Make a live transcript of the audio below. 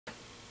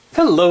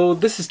Hello,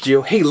 this is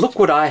Gio. Hey, look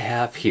what I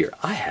have here.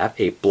 I have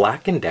a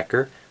Black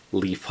Decker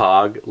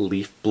LeafHog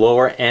leaf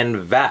blower and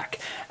vac.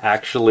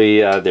 Actually,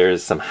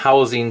 there's some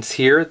housings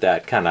here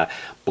that kind of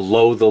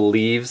blow the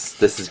leaves.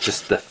 This is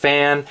just the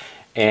fan,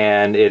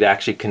 and it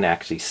actually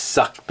can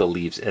suck the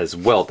leaves as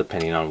well,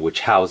 depending on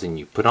which housing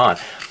you put on.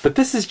 But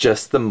this is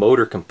just the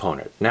motor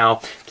component.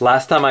 Now,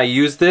 last time I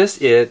used this,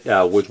 it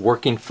was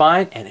working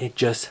fine, and it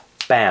just,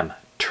 bam,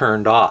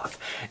 turned off,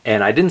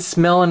 and I didn't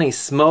smell any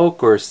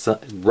smoke or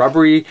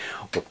rubbery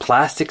or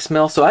plastic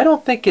smell, so I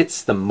don't think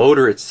it's the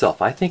motor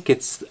itself. I think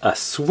it's a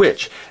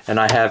switch, and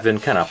I have been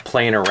kind of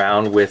playing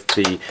around with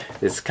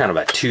this kind of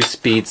a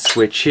 2-speed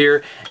switch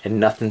here, and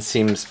nothing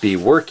seems to be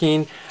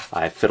working.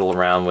 I fiddle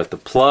around with the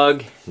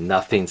plug,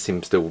 nothing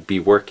seems to be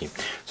working.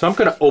 So I'm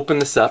going to open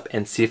this up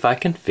and see if I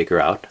can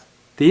figure out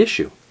the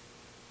issue.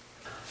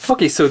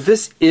 Okay, so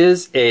this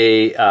is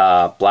a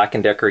Black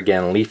Decker,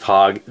 again,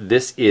 LeafHog.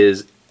 This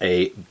is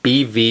a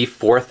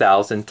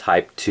BV4000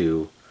 Type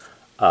 2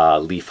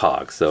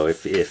 LeafHog. So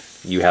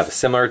if you have a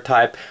similar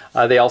type,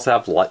 they also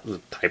have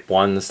Type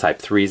 1s,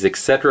 Type 3s,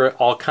 etc.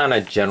 All kind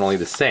of generally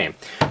the same.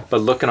 But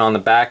looking on the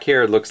back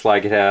here, it looks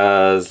like it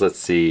has, let's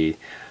see,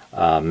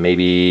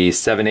 maybe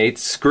 7/8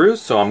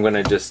 screws. So I'm going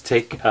to just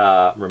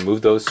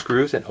remove those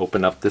screws and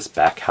open up this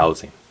back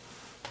housing.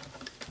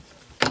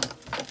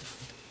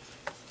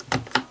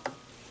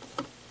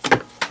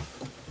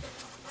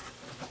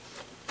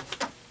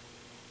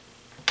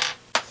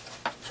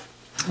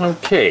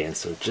 Okay, and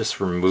so just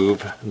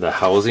remove the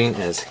housing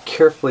as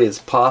carefully as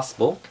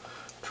possible,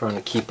 trying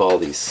to keep all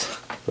these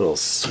little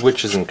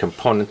switches and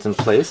components in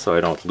place so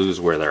I don't lose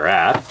where they're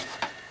at.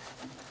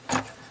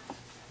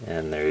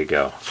 And there you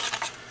go.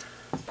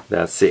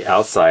 That's the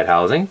outside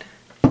housing,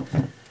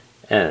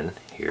 and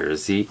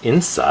here's the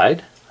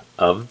inside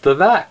of the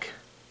vac.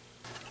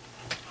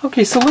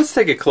 Okay, so let's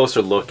take a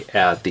closer look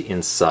at the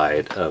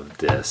inside of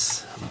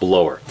this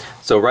blower.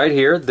 So right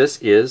here,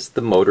 this is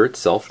the motor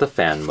itself, the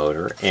fan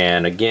motor.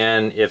 And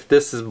again, if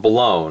this is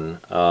blown,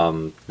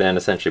 then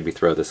essentially we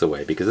throw this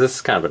away, because this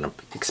is kind of an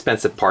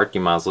expensive part.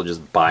 You might as well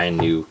just buy a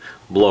new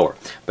blower.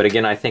 But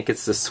again, I think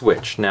it's the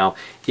switch. Now,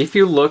 if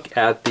you look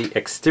at the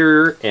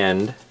exterior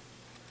end,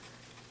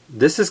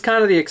 this is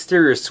kind of the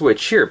exterior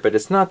switch here, but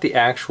it's not the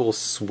actual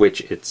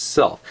switch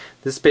itself.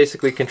 This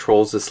basically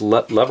controls this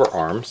lever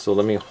arm. So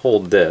let me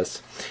hold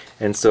this.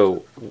 And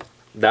so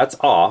that's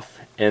off.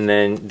 And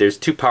then there's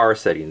two power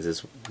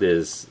settings.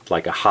 There's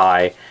like a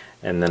high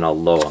and then a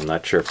low. I'm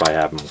not sure if I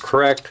have them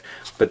correct,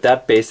 but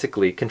that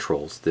basically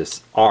controls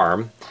this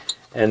arm.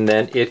 And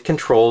then it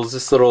controls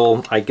this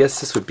little, I guess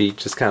this would be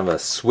just kind of a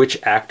switch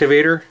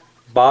activator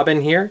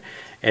bobbin here.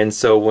 And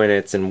so when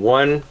it's in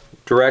one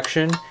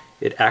direction,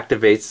 it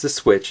activates the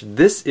switch.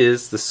 This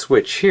is the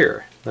switch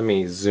here. Let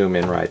me zoom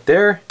in right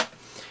there.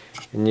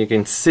 And you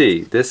can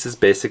see this is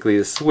basically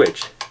the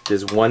switch.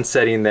 There's one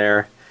setting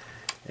there,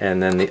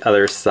 and then the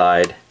other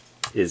side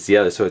is the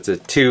other. So it's a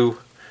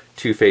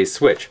two-phase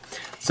switch.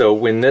 So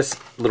when this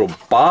little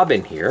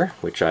bobbin here,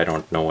 which I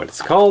don't know what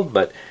it's called,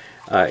 but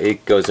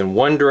it goes in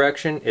one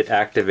direction, it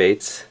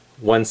activates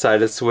one side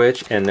of the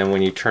switch, and then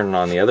when you turn it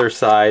on the other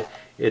side,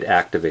 it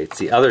activates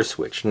the other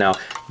switch. Now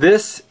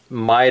this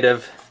might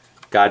have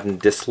gotten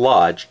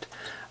dislodged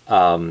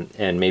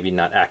and maybe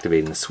not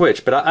activating the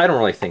switch, but I don't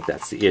really think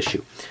that's the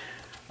issue.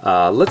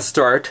 Let's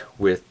start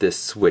with this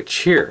switch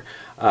here,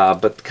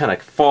 but kind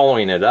of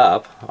following it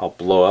up, I'll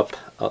blow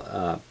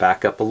up,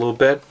 back up a little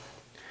bit.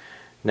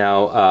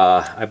 Now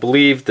I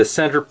believe the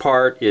center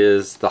part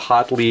is the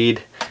hot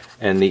lead,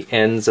 and the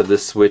ends of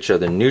this switch are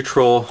the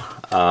neutral.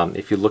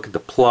 If you look at the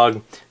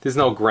plug, there's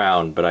no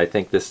ground, but I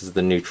think this is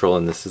the neutral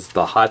and this is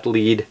the hot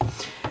lead.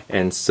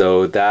 And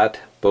so that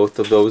both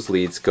of those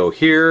leads go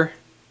here.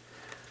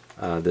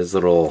 There's a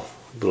little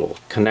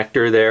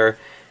connector there,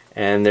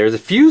 and there's a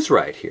fuse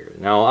right here.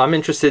 Now I'm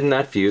interested in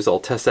that fuse. I'll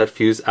test that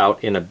fuse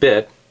out in a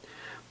bit.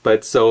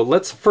 But so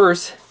let's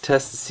first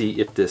test to see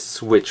if this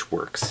switch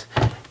works.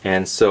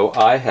 And so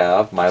I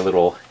have my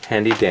little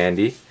handy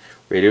dandy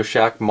Radio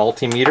Shack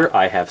multimeter.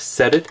 I have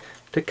set it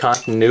to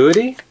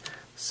continuity.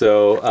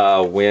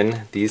 So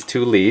when these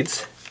two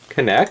leads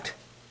connect,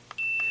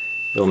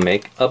 it'll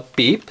make a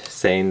beep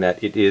saying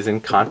that it is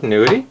in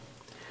continuity.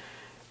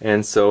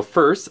 And so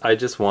first I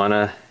just want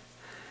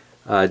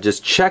to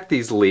just check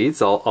these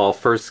leads. I'll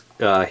first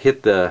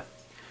hit the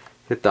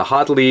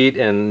hot lead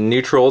and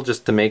neutral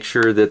just to make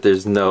sure that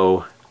there's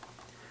no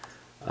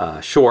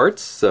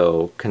shorts.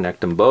 So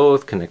connect them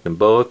both,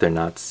 they're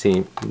not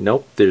seen.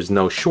 Nope, there's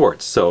no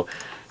shorts. So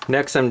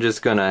next I'm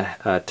just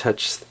gonna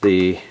touch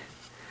the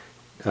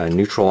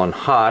neutral on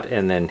hot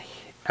and then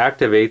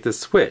activate the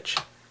switch.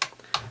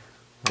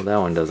 Well, that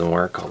one doesn't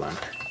work. Hold on.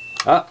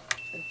 Ah,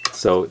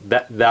 so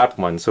that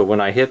one. So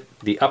when I hit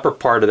the upper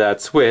part of that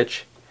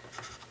switch,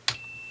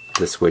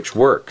 the switch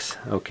works.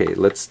 Okay,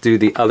 let's do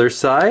the other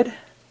side.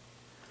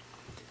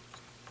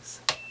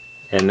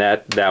 And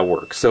that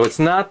works. So it's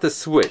not the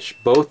switch.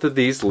 Both of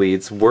these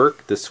leads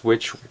work. The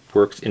switch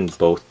works in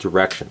both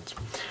directions.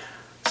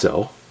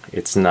 So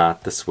it's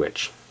not the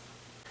switch.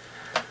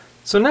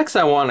 So next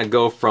I want to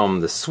go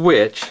from the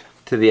switch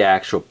to the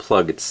actual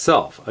plug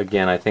itself.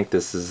 Again, I think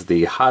this is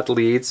the hot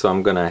lead, so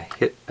I'm going to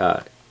hit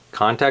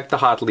contact the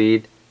hot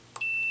lead.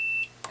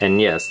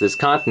 And yes, there's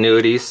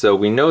continuity, so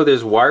we know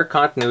there's wire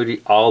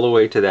continuity all the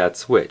way to that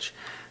switch.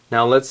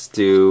 Now let's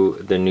do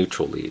the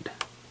neutral lead.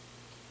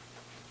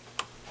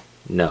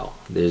 No,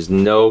 there's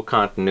no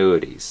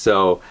continuity.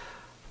 So,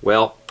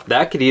 well,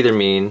 that could either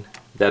mean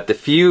that the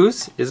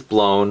fuse is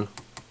blown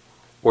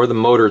or the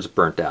motor's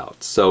burnt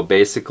out. So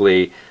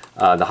basically,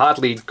 the hot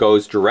lead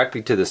goes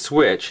directly to the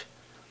switch,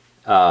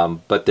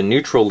 but the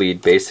neutral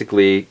lead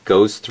basically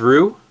goes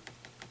through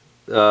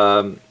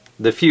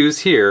the fuse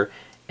here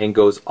and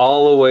goes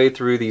all the way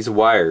through these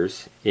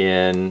wires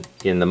in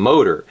the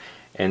motor.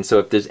 And so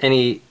if there's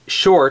any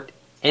short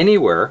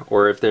anywhere,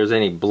 or if there's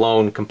any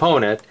blown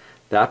component,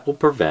 that will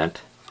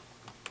prevent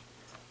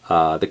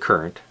the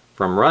current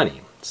from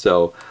running.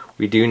 So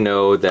we do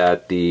know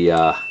that the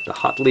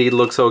hot lead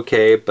looks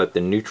okay, but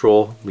the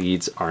neutral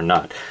leads are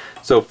not.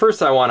 So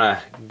first I want to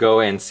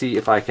go and see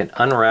if I can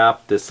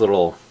unwrap this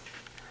little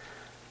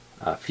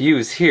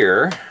fuse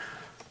here.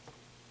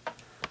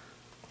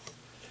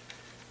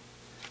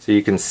 So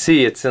you can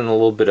see it's in a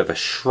little bit of a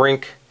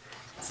shrink,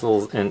 it's a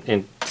little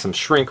in some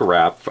shrink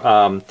wrap.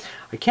 I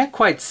can't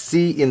quite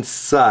see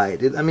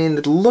inside. I mean,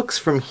 it looks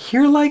from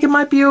here like it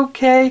might be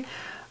okay.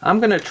 I'm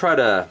going to try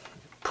to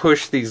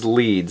push these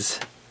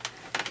leads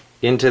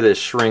into this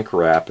shrink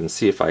wrap and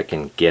see if I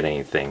can get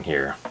anything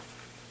here.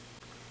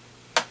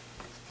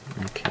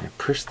 Okay,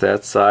 push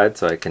that side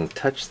so I can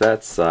touch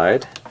that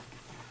side.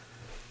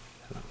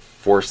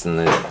 Forcing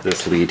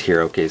this lead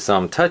here. Okay, so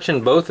I'm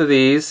touching both of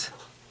these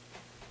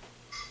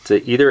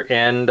to either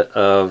end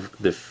of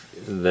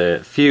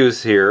the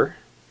fuse here,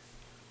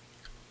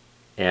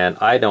 and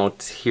I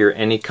don't hear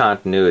any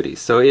continuity.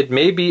 So it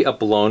may be a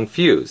blown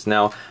fuse.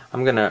 Now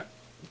I'm going to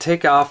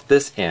take off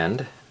this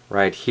end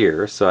right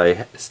here, so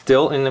I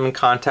still am in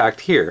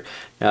contact here.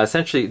 Now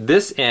essentially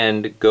this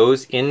end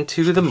goes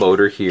into the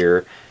motor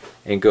here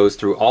and goes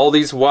through all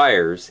these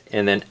wires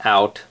and then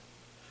out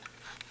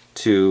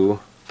to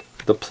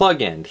the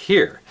plug end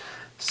here.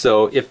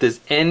 So if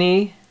there's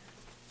any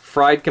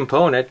fried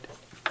component,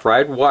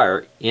 fried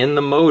wire in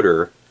the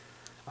motor,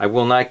 I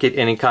will not get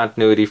any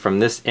continuity from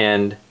this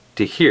end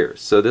to here.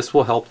 So this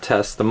will help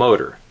test the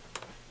motor.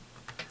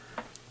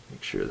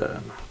 Make sure that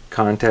I'm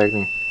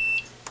contacting,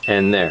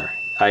 and there.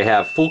 I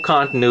have full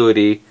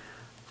continuity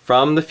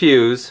from the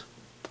fuse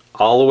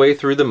all the way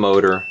through the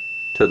motor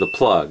to the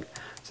plug.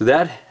 So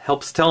that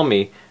helps tell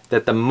me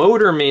that the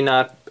motor may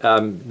not,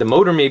 the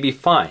motor may be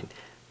fine.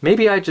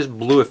 Maybe I just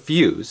blew a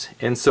fuse,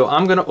 and so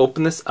I'm going to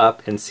open this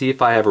up and see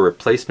if I have a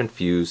replacement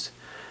fuse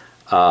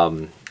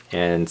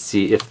and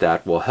see if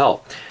that will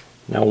help.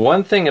 Now,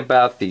 one thing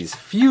about these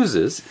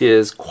fuses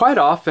is quite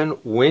often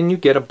when you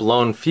get a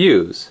blown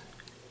fuse,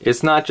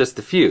 it's not just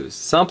the fuse.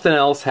 Something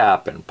else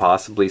happened,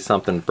 possibly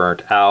something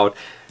burnt out.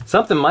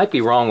 Something might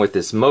be wrong with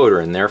this motor,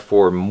 and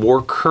therefore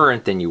more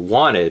current than you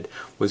wanted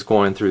was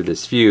going through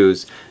this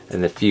fuse,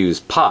 and the fuse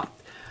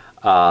popped.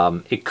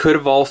 It could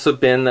have also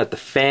been that the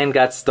fan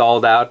got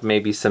stalled out,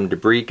 maybe some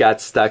debris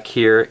got stuck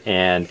here,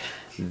 and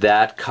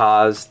that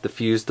caused the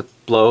fuse to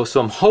blow.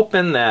 So I'm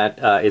hoping that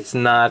it's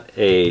not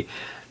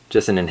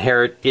just an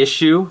inherent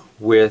issue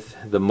with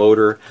the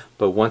motor,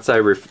 but once I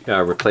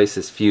replace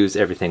this fuse,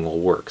 everything will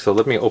work. So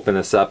let me open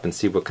this up and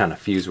see what kind of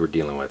fuse we're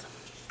dealing with.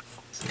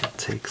 So I'll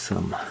take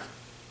some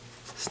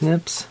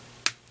snips.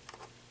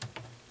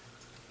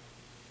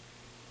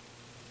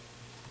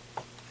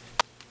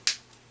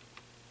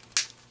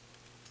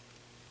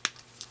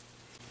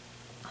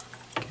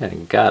 Okay,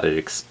 got it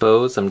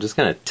exposed. I'm just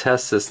going to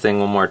test this thing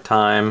one more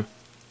time.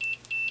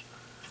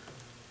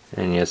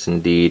 And yes,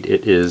 indeed,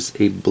 it is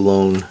a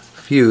blown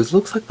fuse.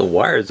 Looks like the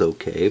wire's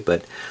okay,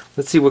 but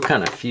let's see what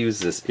kind of fuse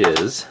this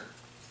is.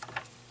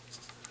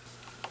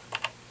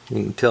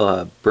 You can tell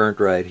how it burnt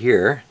right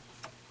here.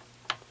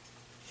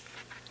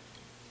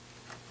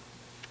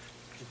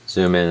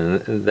 Zoom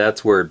in, and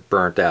that's where it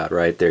burnt out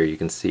right there. You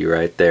can see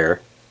right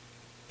there.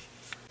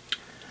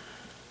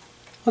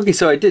 Okay,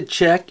 so I did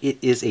check. It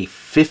is a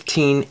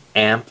 15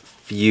 amp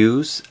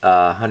fuse,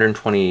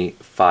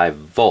 125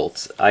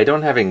 volts. I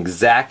don't have an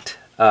exact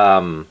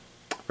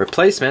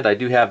replacement. I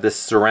do have this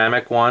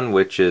ceramic one,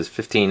 which is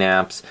 15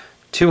 amps,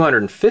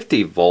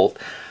 250 volt,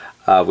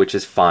 which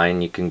is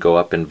fine. You can go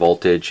up in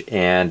voltage,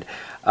 and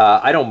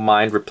I don't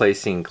mind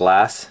replacing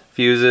glass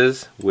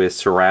fuses with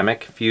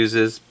ceramic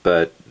fuses,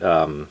 but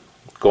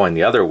going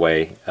the other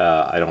way,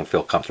 I don't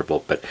feel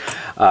comfortable. But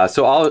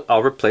so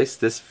I'll replace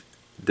this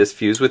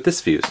fuse with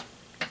this fuse.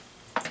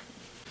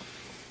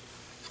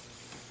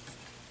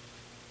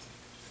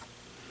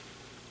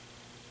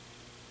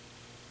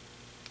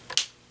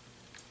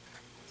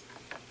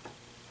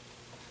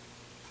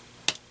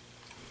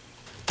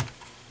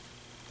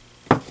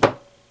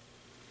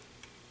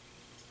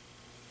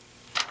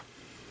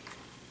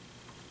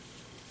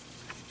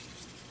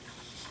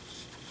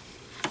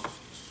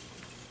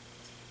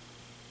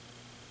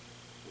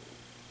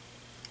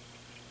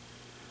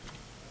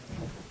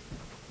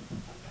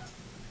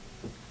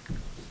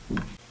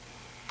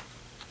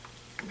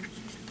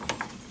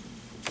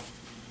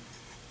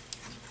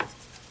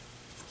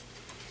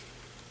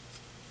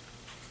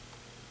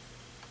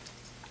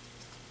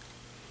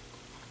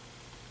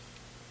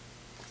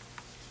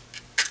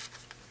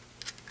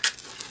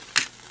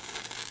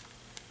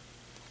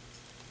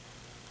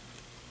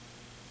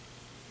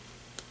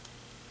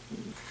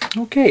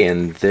 Okay,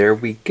 and there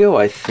we go.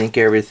 I think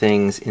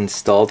everything's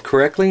installed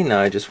correctly. Now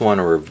I just want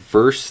to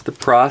reverse the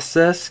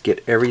process,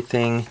 get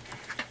everything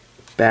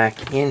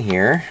back in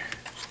here.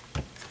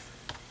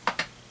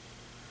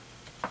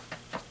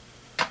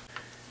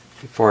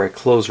 Before I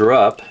close her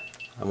up,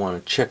 I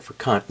want to check for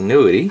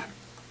continuity.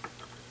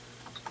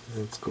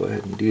 Let's go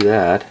ahead and do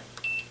that.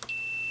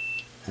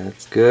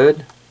 That's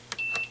good.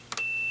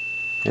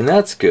 And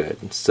that's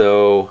good.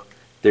 So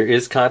there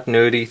is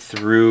continuity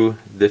through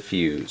the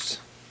fuse.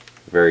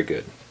 Very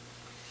good.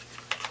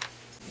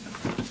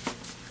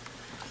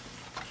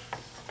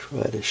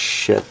 Try to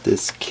shut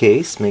this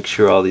case, make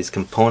sure all these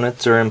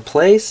components are in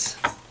place.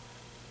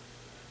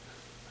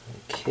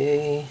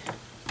 Okay.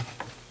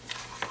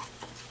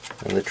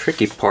 And the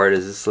tricky part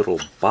is this little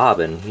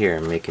bobbin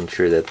here, making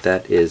sure that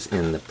that is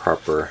in the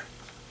proper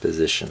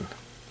position.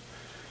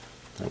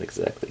 Not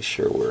exactly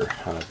sure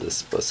how this is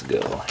supposed to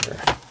go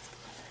here.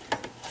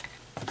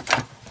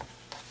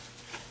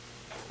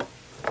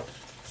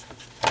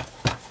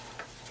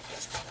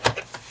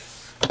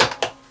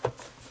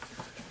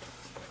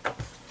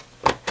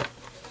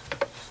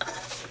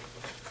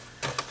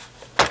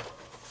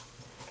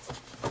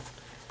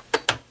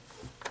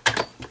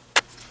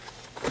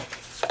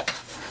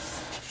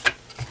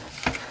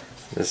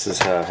 This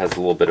has a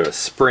little bit of a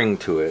spring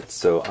to it,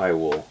 so I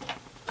will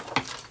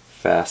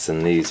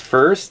fasten these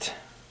first.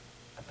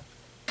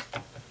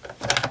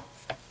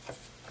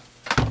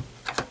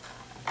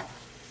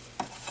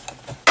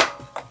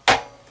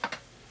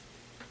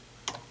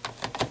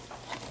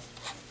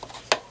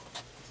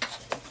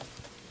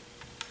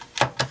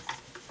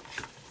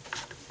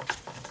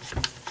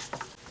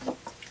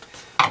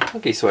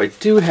 Okay, so I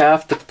do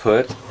have to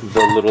put the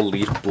little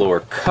leaf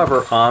blower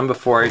cover on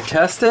before I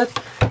test it,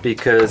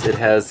 because it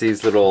has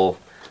these little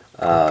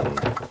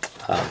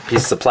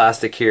pieces of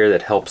plastic here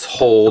that helps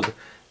hold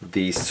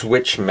the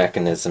switch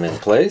mechanism in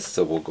place.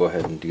 So we'll go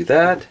ahead and do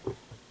that.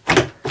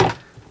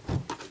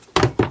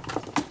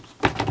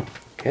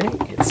 Okay,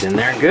 it's in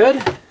there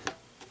good.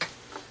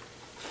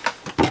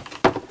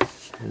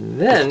 And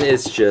then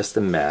it's just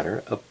a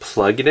matter of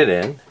plugging it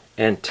in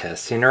and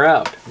testing her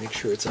out. Make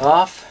sure it's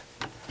off.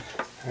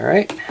 All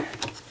right.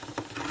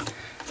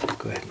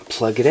 Go ahead and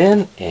plug it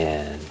in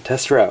and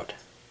test her out.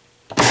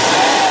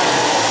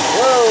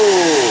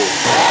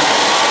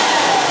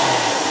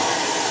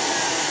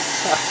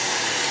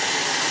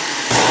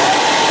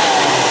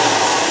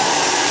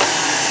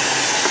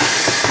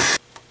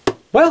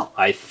 Well,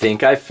 I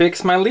think I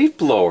fixed my leaf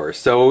blower.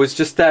 So it was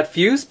just that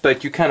fuse,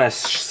 but you kind of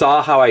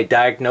saw how I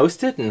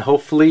diagnosed it, and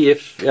hopefully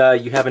if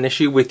you have an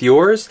issue with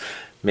yours,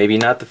 maybe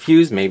not the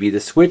fuse, maybe the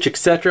switch,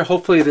 etc.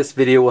 Hopefully this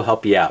video will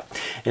help you out.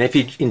 And if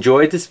you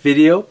enjoyed this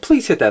video,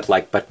 please hit that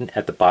like button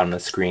at the bottom of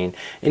the screen,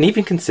 and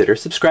even consider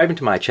subscribing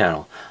to my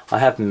channel. I'll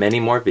have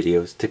many more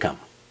videos to come.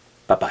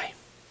 Bye-bye.